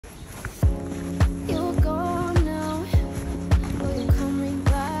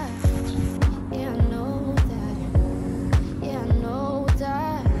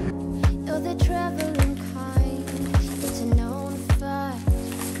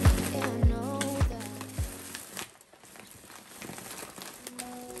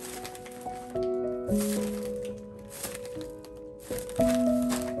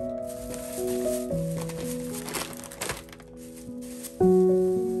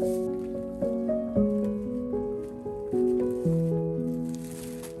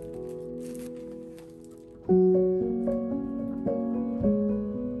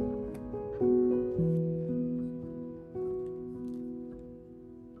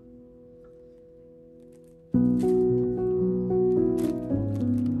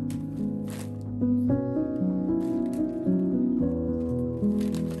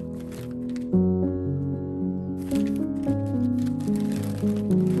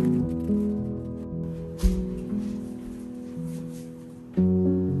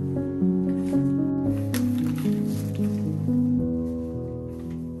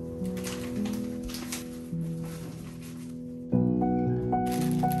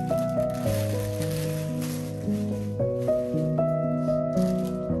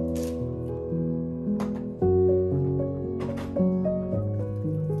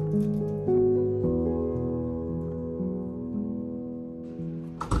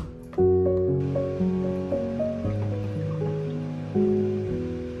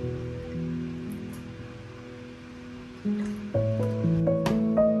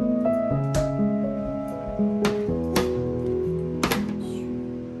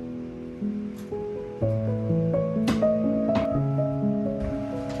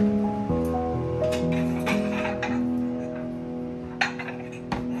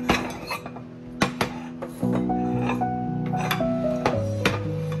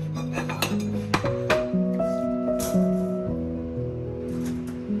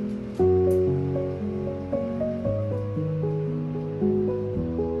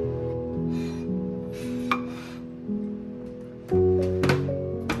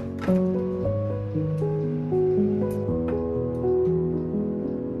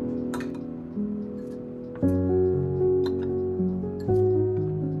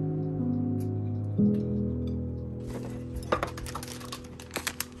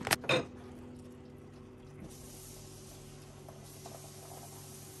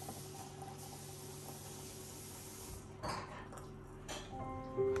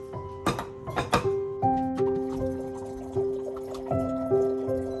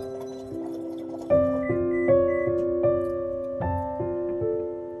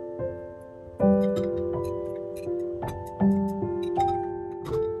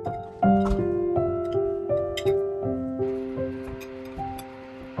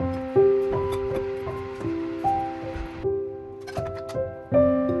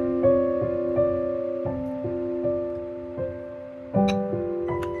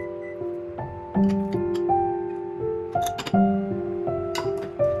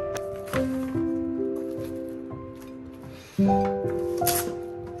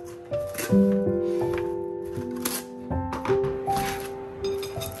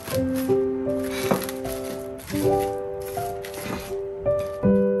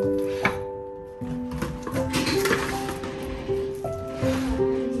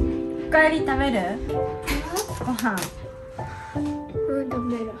り食べる？ご飯。うん、食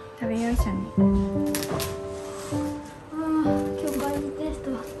べる。食べよう一緒に。今日会議テス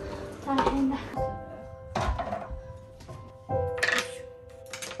ト大変だ。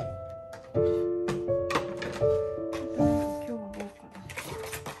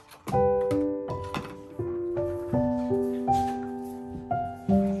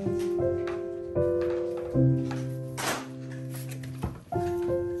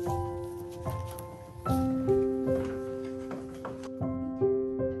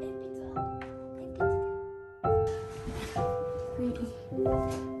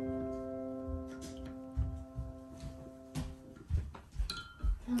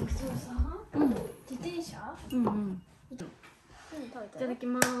なんかそうさ、自転車？いただき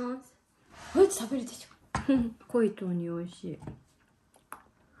ます。こうやって食べるでしょ。濃い豆乳美味しい。いい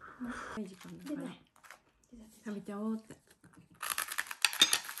時間だからね。食べちゃおうって。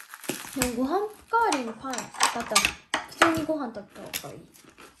でもご飯代わりにパンだったら普通にご飯食べた方がいい。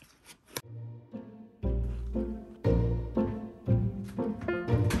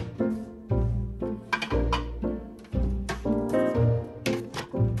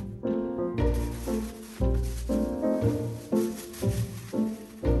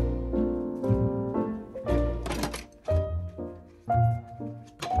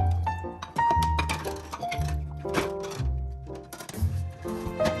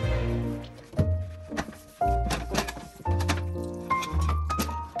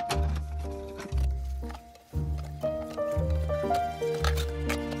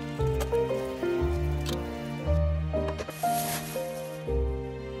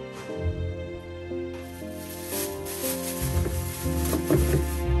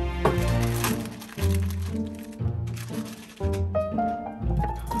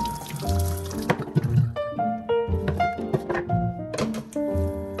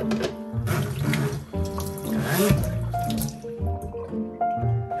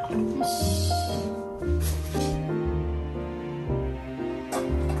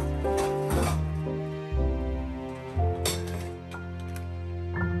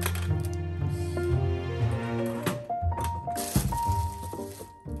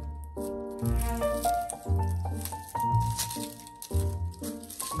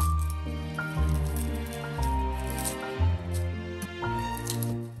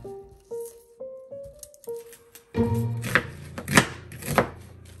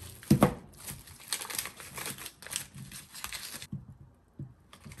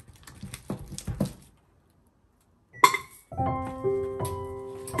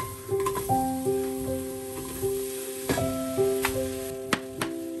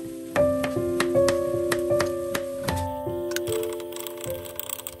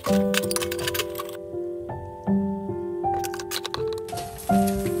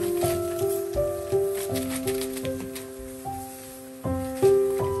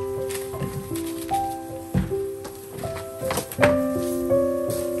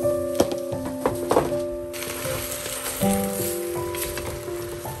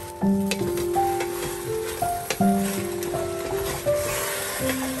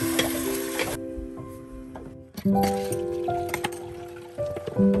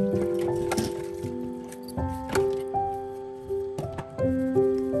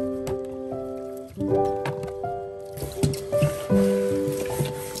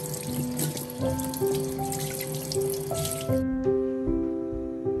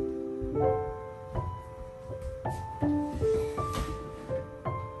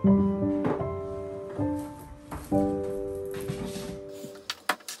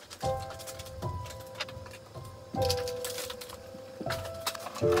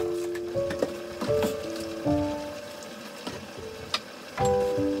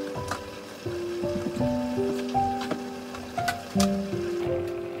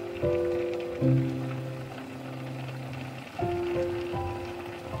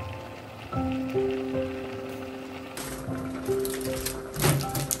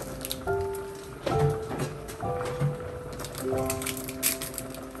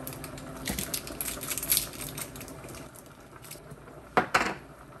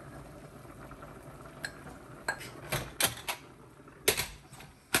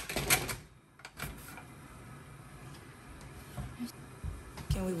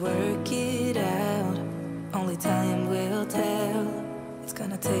Can we work it out? Only time will tell. It's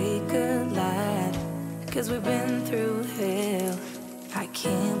gonna take a lot, 'cause we've been through hell. I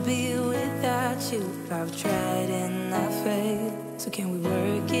can't be without you. I've tried and I failed. So can we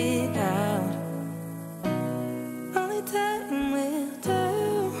work it out? Only time will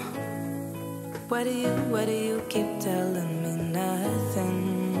tell. Why do you keep telling me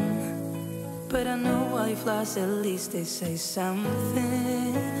nothing? But I know while you floss, at least they say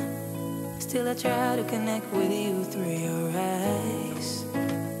something. Still I try to connect with you through your eyes.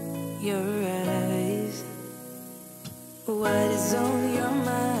 Your eyes. What is on your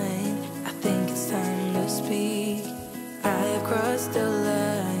mind? I think it's time to speak. I have crossed the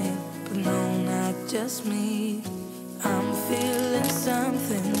line, but no, not just me. I'm feeling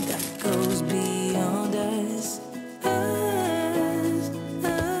something that goes beyond us.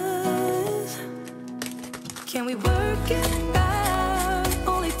 Can we work it out?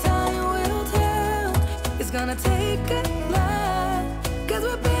 Only time will tell. It's gonna take a lot, 'cause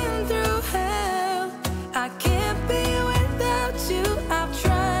we've been through hell. I can't be without you. I've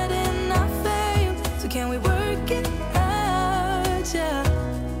tried and I failed. So can we work it out? Yeah,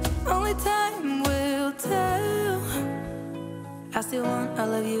 only time will tell. I still want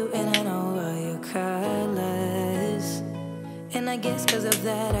all of you and I know all your colors. And I guess 'cause of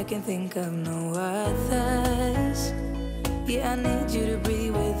that I can think of no others. Yeah, I need you to breathe.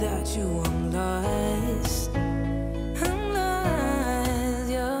 Without you I'm lost. I'm lost,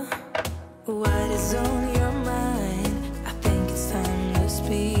 yeah. What is on your mind? I think it's time to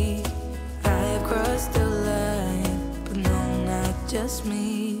speak. I have crossed the line, but no, not just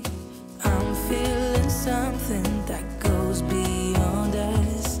me. I'm feeling something that goes beyond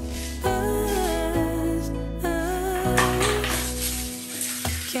us.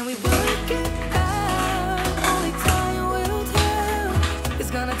 Can we work it out? Only time will tell.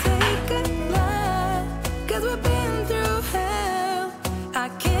 It's gonna take a lot, 'cause we've been through hell. I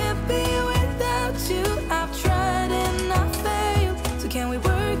can't be without you. I've tried and I failed. So can we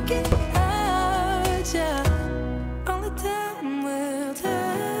work it out? Yeah, only time will tell.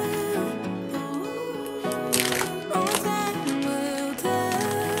 Only time will tell.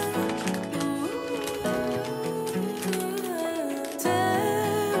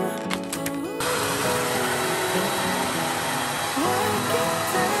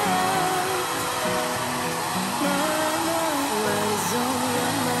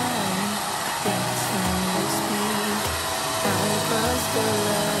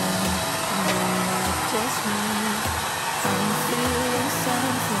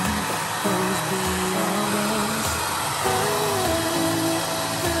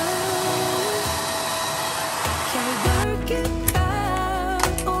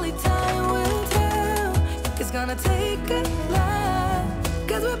 Gonna take a lot,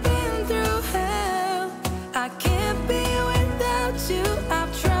 'cause we've been through hell. I can't be without you.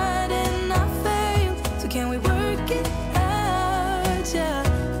 I've tried and I failed. So can we work it out? Yeah,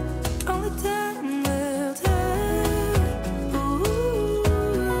 only time will tell. Ooh,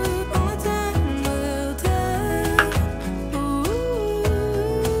 only time will tell. Ooh,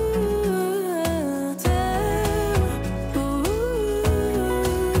 tell. Ooh.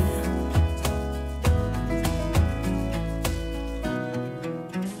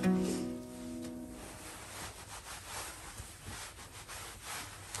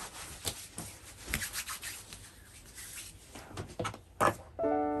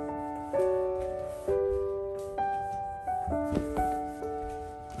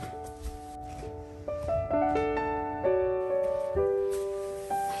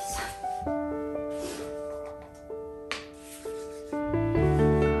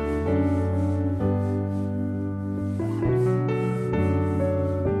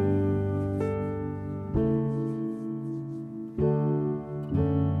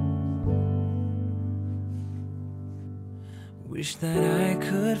 Wish that I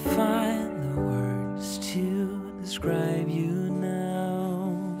could find the words to describe you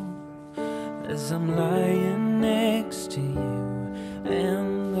now, as I'm lying next to you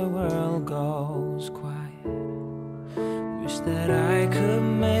and the world goes quiet. Wish that I could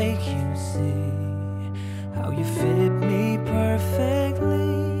make you see how you fit me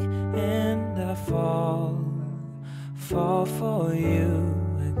perfectly, and I fall for you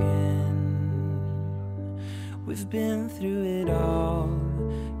again. We've been through it all.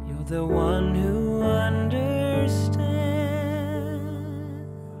 You're the one who understands.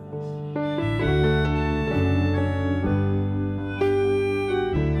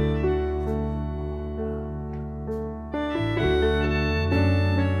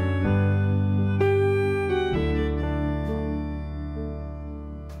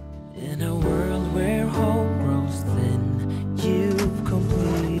 In a world where hope grows thin, you've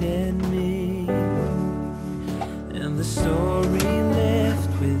completed me. And the story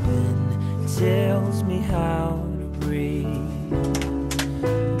left within tells me how to breathe.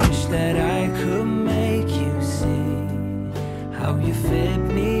 Wish that I could make you see how you fit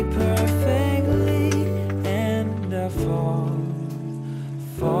me perfectly.